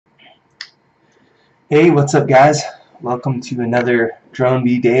Hey, what's up guys? Welcome to another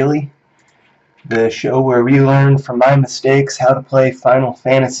Dronebee Daily, the show where we learn from my mistakes how to play Final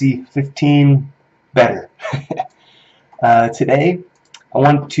Fantasy 15 better. Today, I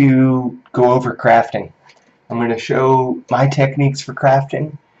want to go over crafting. I'm going to show my techniques for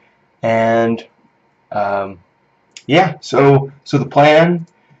crafting, and yeah, so the plan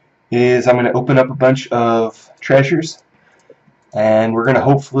is I'm going to open up a bunch of treasures, and we're going to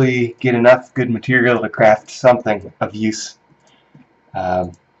hopefully get enough good material to craft something of use.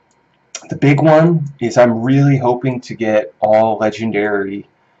 The big one is I'm really hoping to get all legendary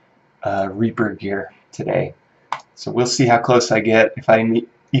Reaper gear today. So we'll see how close I get, if I'm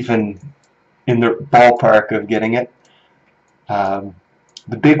even in the ballpark of getting it. The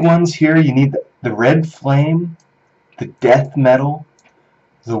big ones here, you need the Red Flame, the Death Metal,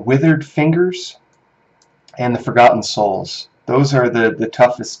 the Withered Fingers, and the Forgotten Souls. Those are the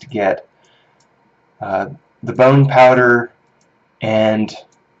toughest to get. The Bone Powder and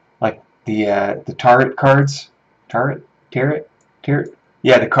like the Tarot cards, Tarot,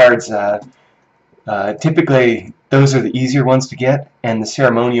 yeah, the cards. Typically, those are the easier ones to get, and the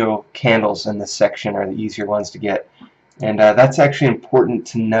ceremonial candles in this section are the easier ones to get. And that's actually important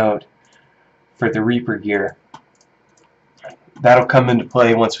to note for the Reaper gear. That'll come into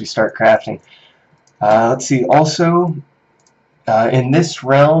play once we start crafting. Let's see. Also, in this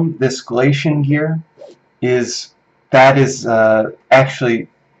realm, this Glacian gear is actually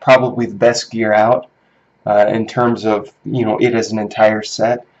probably the best gear out in terms of it as an entire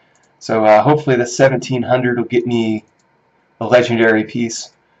set. So hopefully the 1700 will get me a legendary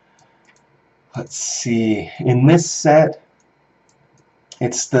piece. Let's see. In this set,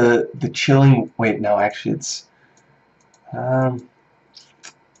 it's the chilling. Wait, no, actually, it's yeah.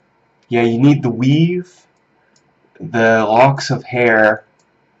 You need the weave, the locks of hair,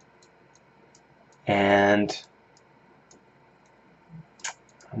 and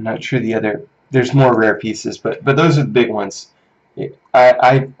I'm not sure the other. There's more rare pieces, but those are the big ones.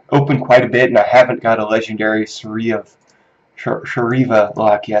 I opened quite a bit, and I haven't got a legendary Shariva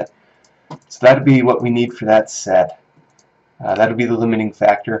lock yet. So that'd be what we need for that set. That'll be the limiting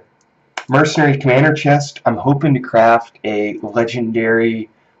factor. Mercenary Commander chest. I'm hoping to craft a legendary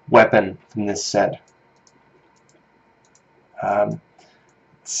weapon from this set. Let's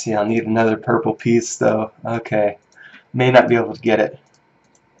see, I'll need another purple piece though. Okay, may not be able to get it.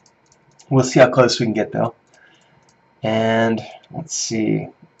 We'll see how close we can get though. And let's see,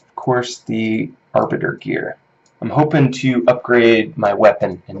 of course, the Arbiter gear. I'm hoping to upgrade my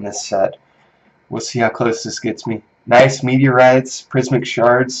weapon in this set. We'll see how close this gets me. Nice meteorites, prismic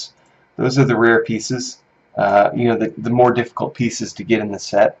shards. Those are the rare pieces. The more difficult pieces to get in the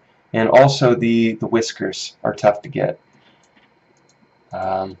set. And also the whiskers are tough to get.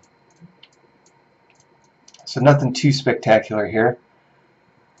 So nothing too spectacular here,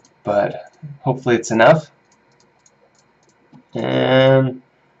 but hopefully it's enough. And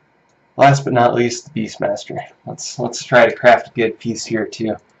last but not least, the Beastmaster. Let's try to craft a good piece here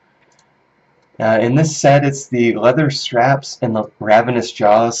too. In this set, it's the leather straps and the ravenous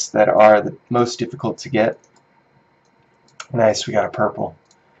jaws that are the most difficult to get. Nice, we got a purple.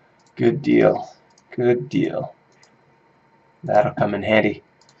 Good deal. Good deal. That'll come in handy.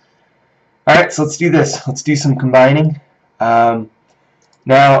 Alright, so let's do this. Let's do some combining.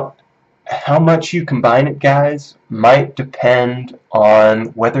 Now, how much you combine it, guys, might depend on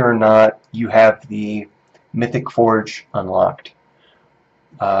whether or not you have the Mythic Forge unlocked.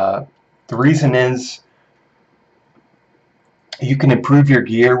 The reason is you can improve your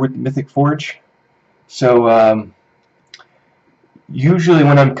gear with Mythic Forge. So usually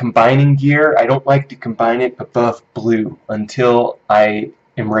when I'm combining gear, I don't like to combine it above blue until I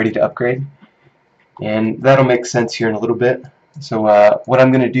am ready to upgrade. And that'll make sense here in a little bit. So what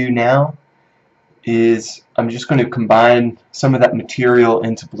I'm going to do now is I'm just going to combine some of that material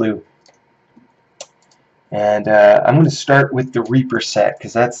into blue. And I'm going to start with the Reaper set,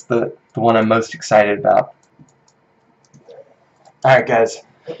 because that's the one I'm most excited about. Alright guys,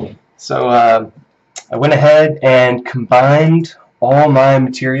 so I went ahead and combined all my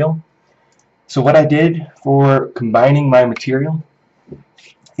material. So what I did for combining my material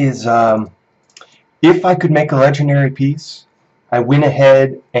is if I could make a legendary piece, I went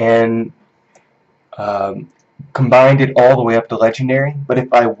ahead and combined it all the way up to legendary, but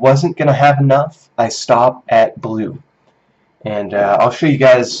if I wasn't going to have enough, I stopped at blue. And I'll show you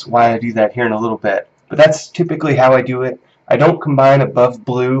guys why I do that here in a little bit. But that's typically how I do it. I don't combine above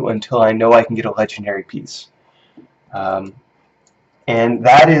blue until I know I can get a legendary piece. And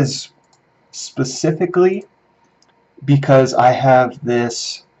that is specifically because I have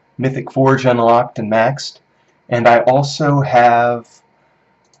this Mythic Forge unlocked and maxed, and I also have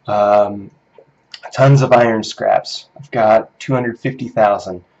tons of iron scraps. I've got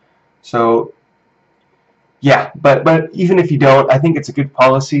 250,000. So yeah, but even if you don't, I think it's a good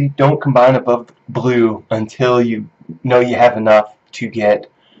policy. Don't combine above blue until you know you have enough to get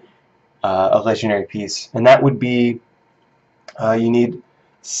a legendary piece, and that would be you need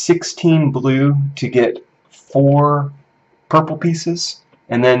 16 blue to get 4 purple pieces,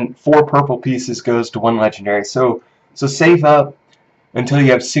 and then 4 purple pieces goes to 1 legendary. So save up until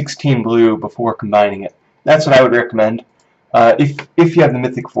you have 16 blue before combining it. That's what I would recommend if you have the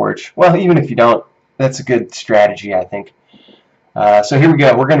Mythic Forge. Well, even if you don't, that's a good strategy, I think. So here we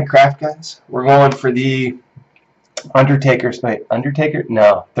go. We're going to craft, guys. We're going for the Undertaker?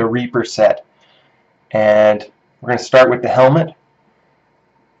 No, the Reaper set. And we're going to start with the helmet.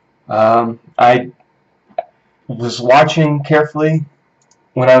 I was watching carefully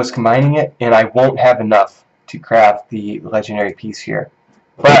when I was combining it, and I won't have enough to craft the legendary piece here.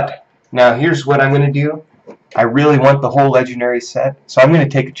 But now here's what I'm going to do. I really want the whole legendary set, so I'm going to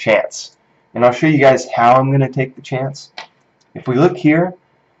take a chance. And I'll show you guys how I'm going to take the chance. If we look here,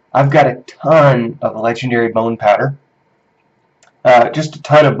 I've got a ton of legendary bone powder. Just a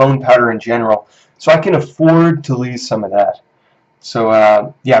ton of bone powder in general. So I can afford to lose some of that. So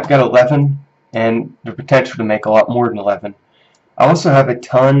yeah, I've got 11 and the potential to make a lot more than 11. I also have a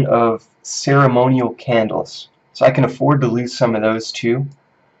ton of ceremonial candles. So I can afford to lose some of those too.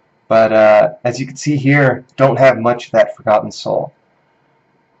 But as you can see here, don't have much of that Forgotten Soul.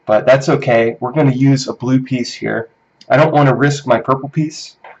 But that's okay. We're going to use a blue piece here. I don't want to risk my purple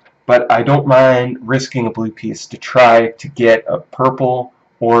piece, but I don't mind risking a blue piece to try to get a purple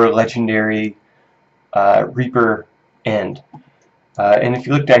or legendary Reaper end. And if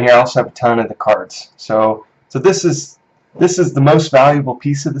you look down here, I also have a ton of the cards. So this is the most valuable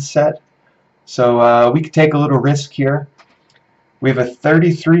piece of the set. So we could take a little risk here. We have a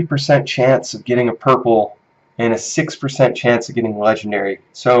 33% chance of getting a purple and a 6% chance of getting legendary.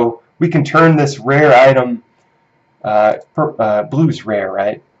 So we can turn this rare item, blue's rare,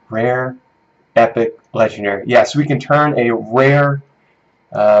 right? Rare, epic, legendary. Yeah, so we can turn a rare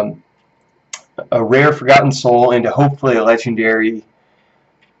Forgotten Soul into hopefully a legendary,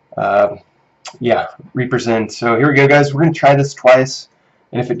 yeah, Reaper's End. So here we go, guys. We're going to try this twice,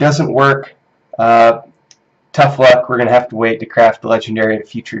 and if it doesn't work, tough luck. We're going to have to wait to craft the legendary at a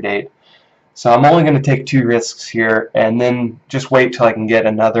future date. So I'm only going to take 2 risks here, and then just wait till I can get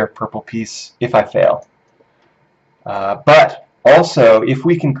another purple piece if I fail. But also, if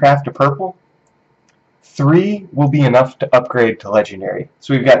we can craft a purple, 3 will be enough to upgrade to legendary.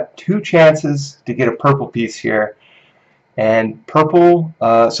 So we've got 2 chances to get a purple piece here, and purple,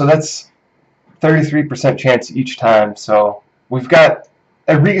 so that's 33% chance each time. So we've got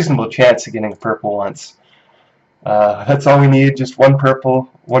a reasonable chance of getting a purple once. That's all we need, just one purple,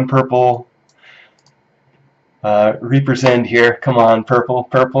 Reaper's End here. Come on, purple,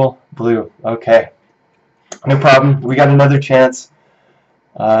 purple, blue. Okay, no problem. We got another chance.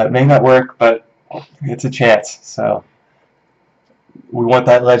 It may not work, but it's a chance. So we want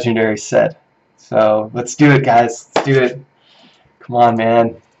that legendary set. So let's do it, guys. Let's do it. Come on,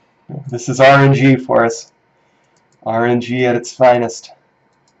 man. This is RNG for us. RNG at its finest.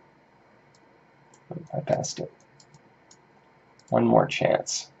 I passed it. One more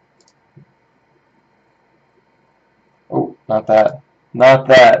chance. Oh, not that. Not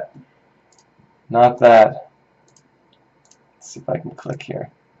that. Not that. Let's see if I can click here.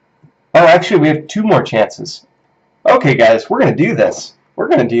 Oh, actually, we have 2 more chances. Okay, guys, we're going to do this. We're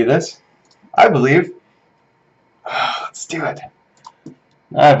going to do this. I believe. Let's do it.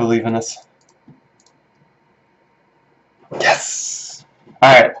 I believe in us. Yes!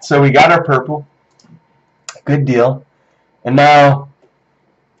 Alright, so we got our purple. Good deal. And now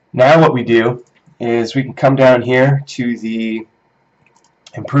what we do is we can come down here to the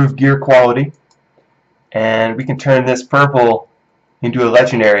improved gear quality, and we can turn this purple into a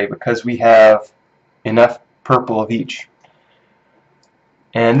legendary because we have enough purple of each.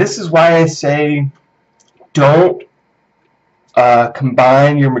 And this is why I say don't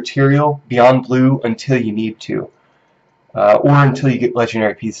combine your material beyond blue until you need to, or until you get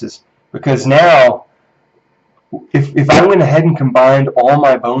legendary pieces, because now if I went ahead and combined all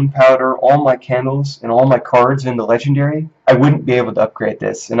my bone powder, all my candles, and all my cards into legendary, I wouldn't be able to upgrade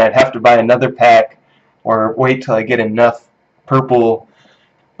this, and I'd have to buy another pack or wait till I get enough purple.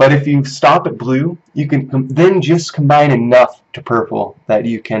 But if you stop at blue, you can then just combine enough to purple that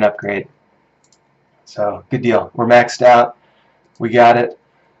you can upgrade. So good deal. We're maxed out. We got it.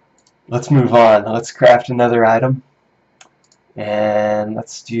 Let's move on. Let's craft another item. And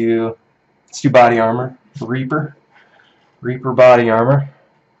let's do body armor. Reaper body armor.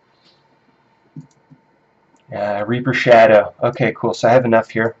 Reaper Shadow. Okay, cool. So I have enough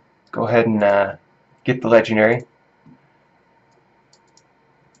here. Go ahead and get the legendary.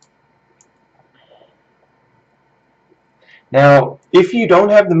 Now, if you don't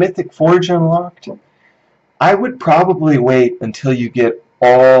have the Mythic Forge unlocked, I would probably wait until you get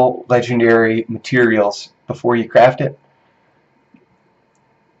all legendary materials before you craft it,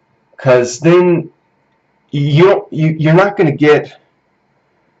 because then you're not going to get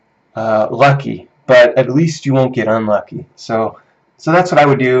lucky, but at least you won't get unlucky. So that's what I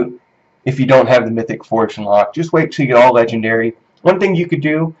would do if you don't have the Mythic Forge unlocked. Just wait till you get all legendary. One thing you could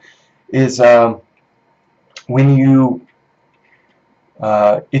do is when you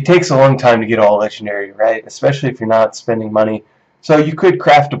it takes a long time to get all legendary, right? Especially if you're not spending money. So you could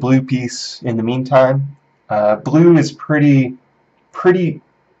craft a blue piece in the meantime. Blue is pretty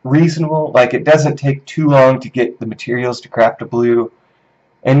reasonable. Like, it doesn't take too long to get the materials to craft a blue,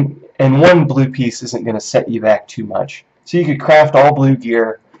 and one blue piece isn't going to set you back too much. So you could craft all blue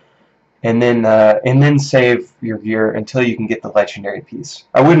gear, and then save your gear until you can get the legendary piece.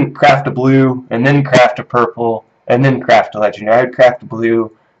 I wouldn't craft a blue and then craft a purple and then craft a legendary. I would craft a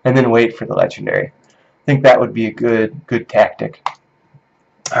blue and then wait for the legendary. I think that would be a good tactic.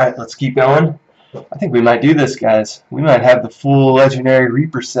 Alright, let's keep going. I think we might do this, guys. We might have the full legendary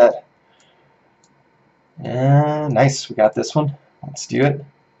Reaper set. Nice, we got this one. Let's do it.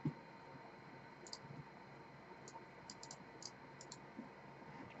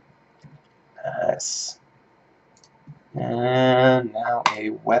 Nice. And now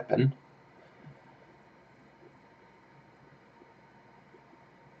a weapon.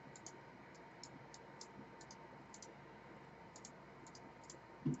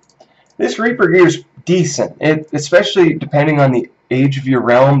 This Reaper gear is decent, especially depending on the age of your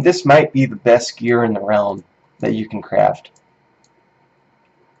realm. This might be the best gear in the realm that you can craft.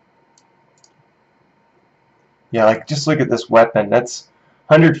 Yeah, like, just look at this weapon. That's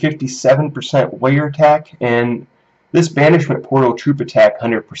 157% warrior attack, and this banishment portal troop attack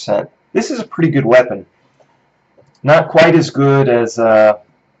 100%. This is a pretty good weapon. Not quite as good as the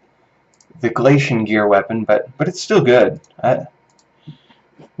Glacian gear weapon, but it's still good.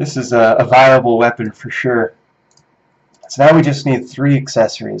 This is a viable weapon for sure. So now we just need 3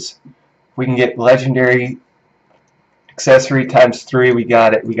 accessories. If we can get legendary accessory times 3, we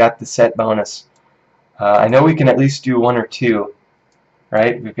got it. We got the set bonus. I know we can at least do 1 or 2,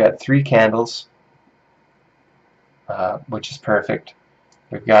 right? We've got 3 candles, which is perfect.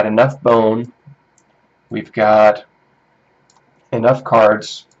 We've got enough bone. We've got enough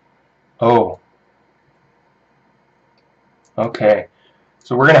cards. Oh. Okay.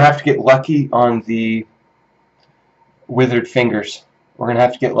 So we're going to have to get lucky on the withered fingers. We're going to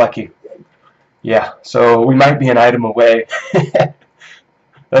have to get lucky. Yeah, so we might be an item away.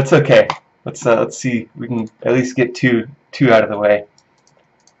 That's okay. Let's see. We can at least get two out of the way.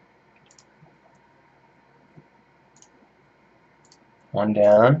 One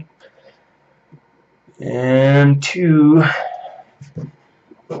down. And 2.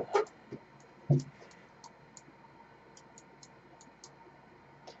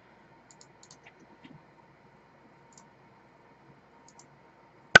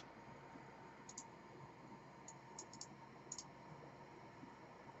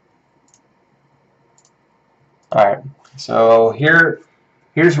 Alright, so here's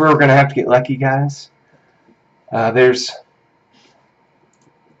where we're going to have to get lucky, guys. And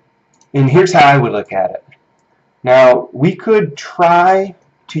here's how I would look at it. Now, we could try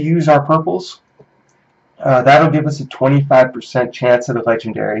to use our purples. That'll give us a 25% chance at a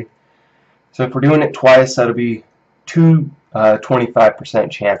legendary. So if we're doing it twice, that'll be 2 25%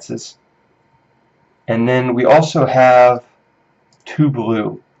 chances. And then we also have 2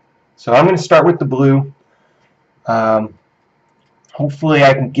 blue. So I'm going to start with the blue. Hopefully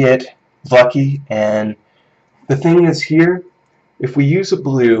I can get lucky, and the thing is here, if we use a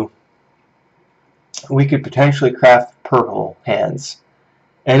blue, we could potentially craft purple hands,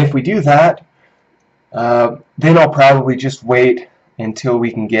 and if we do that, then I'll probably just wait until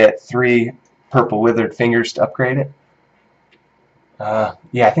we can get 3 purple withered fingers to upgrade it.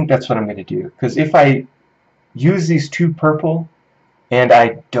 Yeah, I think that's what I'm going to do, because if I use these 2 purple and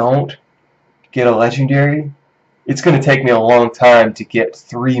I don't get a legendary, it's going to take me a long time to get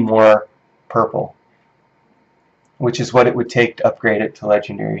 3 more purple, which is what it would take to upgrade it to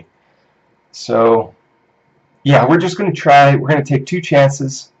legendary. So yeah, we're just going to try. We're going to take 2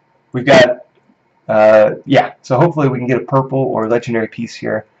 chances. We've got yeah, so hopefully we can get a purple or legendary piece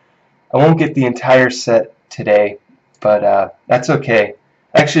here. I won't get the entire set today, but that's okay.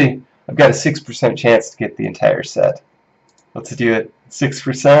 Actually, I've got a 6% chance to get the entire set. Let's do it.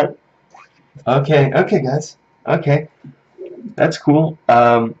 6%. Okay, okay, guys. Okay, that's cool.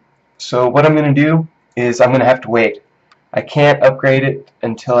 So what I'm going to do is I'm going to have to wait. I can't upgrade it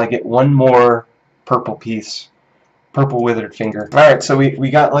until I get one more purple piece, purple withered finger. Alright, so we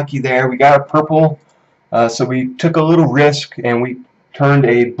got lucky there. We got a purple, so we took a little risk and we turned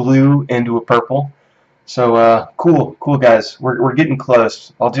a blue into a purple. So cool guys. We're getting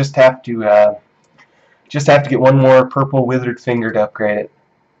close. I'll just have to get one more purple withered finger to upgrade it.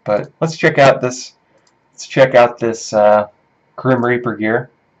 But let's check out this. Let's check out this Grim Reaper gear.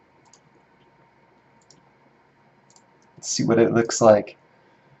 Let's see what it looks like.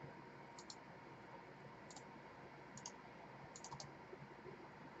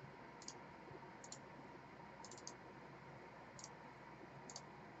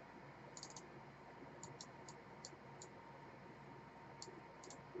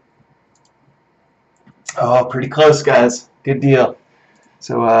 Oh, pretty close, guys. Good deal.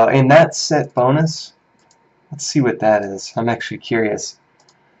 So in that set bonus, let's see what that is. I'm actually curious.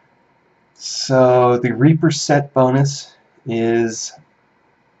 So the Reaper set bonus is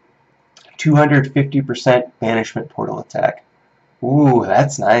 250% banishment portal attack. Ooh,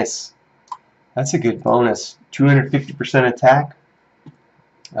 that's nice. That's a good bonus. 250% attack.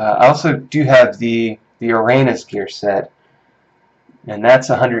 I also do have the Uranus gear set, and that's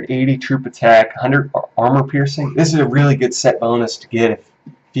 180 troop attack, 100 armor piercing. This is a really good set bonus to get if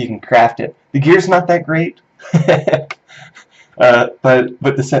you can craft it. The gear's not that great, but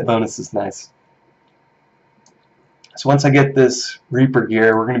the set bonus is nice. So once I get this Reaper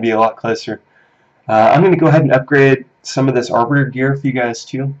gear, we're going to be a lot closer. I'm going to go ahead and upgrade some of this Arbiter gear for you guys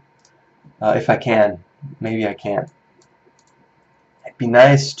too, if I can. Maybe I can. It'd be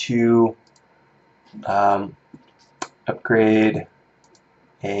nice to upgrade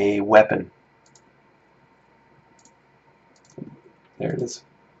a weapon. There it is.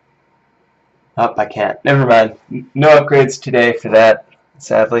 Oh, I can't. Never mind. No upgrades today for that,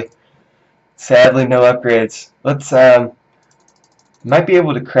 sadly. Sadly, no upgrades. Let's might be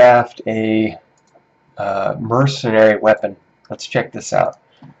able to craft a mercenary weapon. Let's check this out.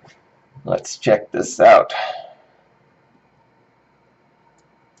 Let's check this out.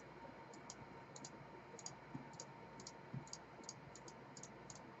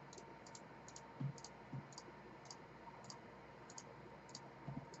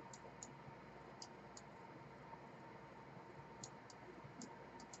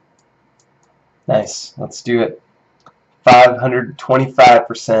 Nice. Let's do it.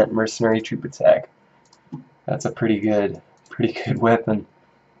 525% mercenary troop attack. That's a pretty good weapon.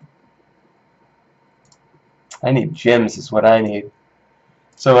 I need gems is what I need.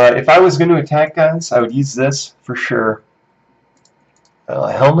 So if I was going to attack, guys, I would use this for sure.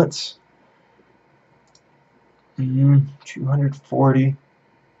 Helmets. 240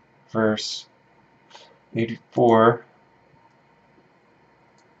 versus 84.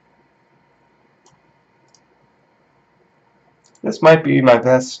 This might be my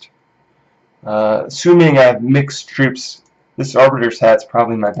best. Assuming I have mixed troops, this Arbiter's hat's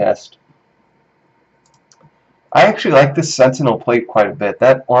probably my best. I actually like this Sentinel plate quite a bit.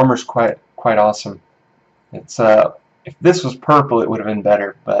 That armor's quite awesome. It's if this was purple, it would have been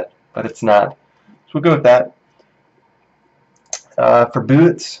better, but it's not. So we'll go with that. For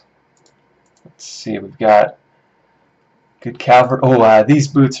boots, let's see. We've got good cavalry. Oh, these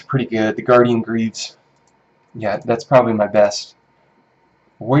boots are pretty good. The Guardian Greaves. Yeah, that's probably my best.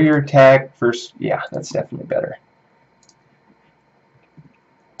 Warrior attack first. Yeah, that's definitely better.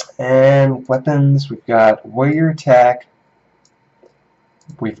 And weapons, we've got warrior attack.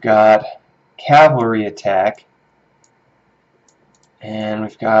 We've got cavalry attack. And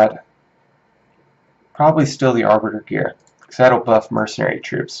we've got probably still the Arbiter gear, because that'll buff mercenary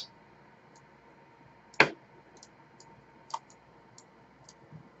troops.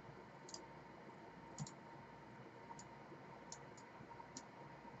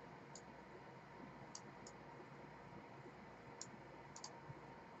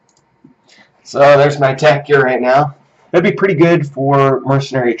 So there's my attack gear right now. That'd be pretty good for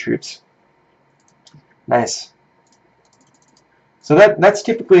mercenary troops. Nice. So that's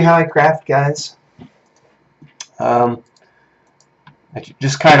typically how I craft, guys. I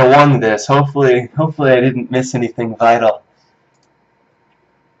just kind of won this. Hopefully I didn't miss anything vital.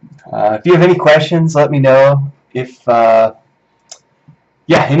 If you have any questions, let me know. If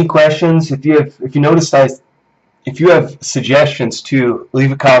any questions. If you noticed if you have suggestions too,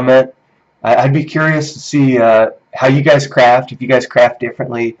 leave a comment. I'd be curious to see how you guys craft. If you guys craft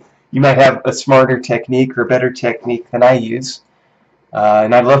differently, you might have a smarter technique or a better technique than I use,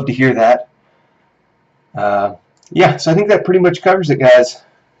 and I'd love to hear that. Yeah, so I think that pretty much covers it, guys.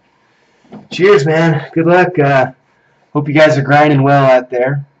 Cheers, man. Good luck. Hope you guys are grinding well out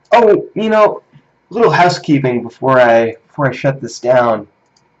there. Oh, you know, a little housekeeping before I shut this down.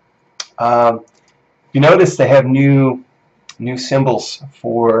 You notice they have new symbols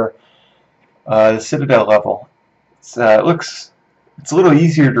for the Citadel level. It's it's a little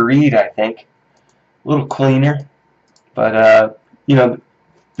easier to read, I think, a little cleaner, but you know,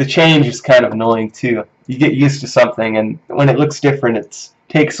 the change is kind of annoying too. You get used to something, and when it looks different, it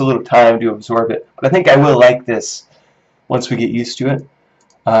takes a little time to absorb it. But I think I will like this once we get used to it.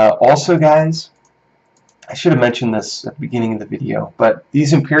 Also, guys, I should have mentioned this at the beginning of the video, but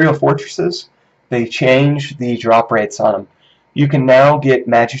these Imperial Fortresses, they changed the drop rates on them. You can now get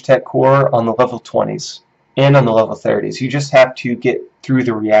Magitech Core on the level 20s and on the level 30s. You just have to get through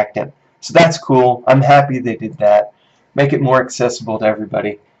the reactant. So that's cool. I'm happy they did that. Make it more accessible to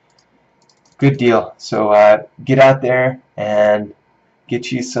everybody. Good deal. So get out there and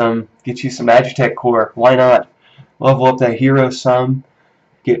get you some Magitech Core. Why not? Level up that hero some.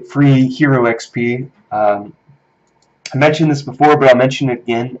 Get free hero XP. I mentioned this before, but I'll mention it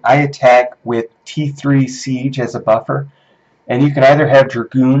again. I attack with T3 Siege as a buffer, and you can either have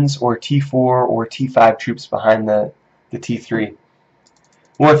Dragoons or T4 or T5 troops behind the T3.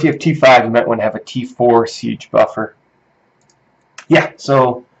 Well, if you have T5, you might want to have a T4 Siege buffer. Yeah,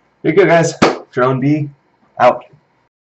 so there you go, guys. Dronebee, out.